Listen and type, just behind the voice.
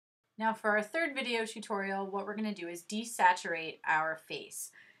Now for our third video tutorial, what we're going to do is desaturate our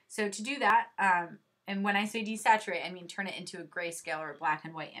face. So to do that, and when I say desaturate, I mean turn it into a grayscale or a black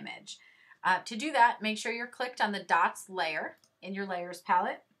and white image. To do that, make sure you're clicked on the dots layer in your layers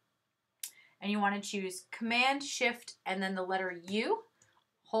palette. And you want to choose Command, Shift, and then the letter U.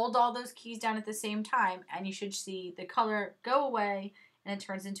 Hold all those keys down at the same time, and you should see the color go away, and it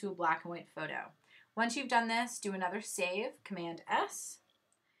turns into a black and white photo. Once you've done this, do another save, Command S.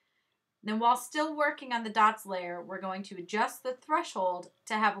 Then while still working on the dots layer, we're going to adjust the threshold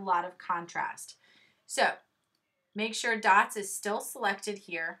to have a lot of contrast. So make sure dots is still selected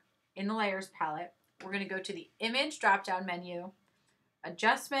here in the layers palette. We're going to go to the image drop-down menu,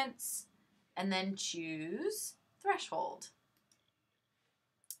 adjustments, and then choose threshold.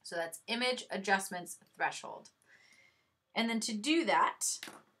 So that's image adjustments threshold. And then to do that,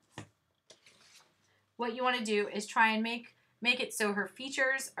 what you want to do is try and make it so her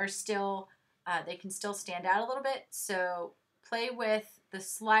features are still, they can still stand out a little bit. So play with the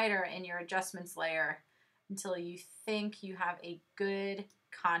slider in your adjustments layer until you think you have a good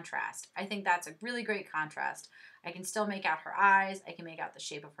contrast. I think that's a really great contrast. I can still make out her eyes. I can make out the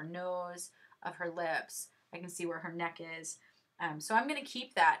shape of her nose, of her lips. I can see where her neck is. So I'm going to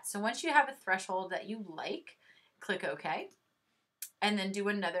keep that. So once you have a threshold that you like, click OK. And then do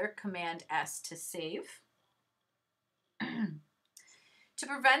another Command S to save. To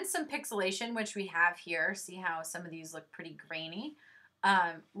prevent some pixelation, which we have here, see how some of these look pretty grainy,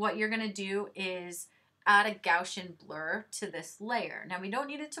 what you're going to do is add a Gaussian blur to this layer. Now we don't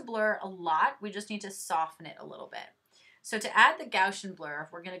need it to blur a lot, we just need to soften it a little bit. So to add the Gaussian blur,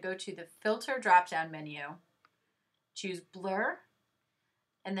 we're going to go to the Filter drop-down menu, choose Blur,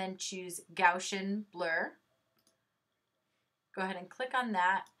 and then choose Gaussian Blur. Go ahead and click on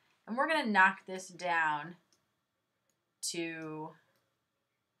that, and we're going to knock this down to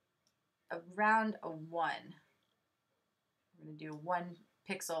around a 1. We're going to do 1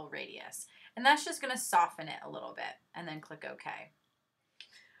 pixel radius. And that's just going to soften it a little bit, and then click OK.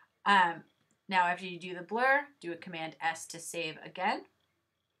 Now after you do the blur, do a Command S to save again.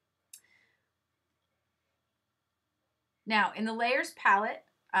 Now in the layers palette,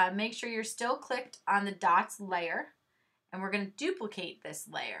 make sure you're still clicked on the dots layer, and we're going to duplicate this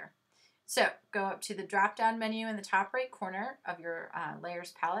layer. So go up to the drop-down menu in the top right corner of your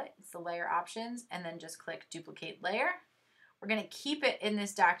layers palette. It's the layer options, and then just click duplicate layer. We're going to keep it in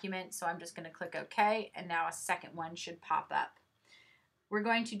this document, so I'm just going to click OK, and now a second one should pop up. We're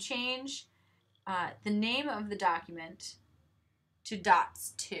going to change the name of the document to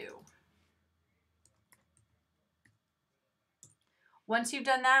dots 2. Once you've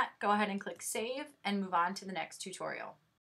done that, go ahead and click save and move on to the next tutorial.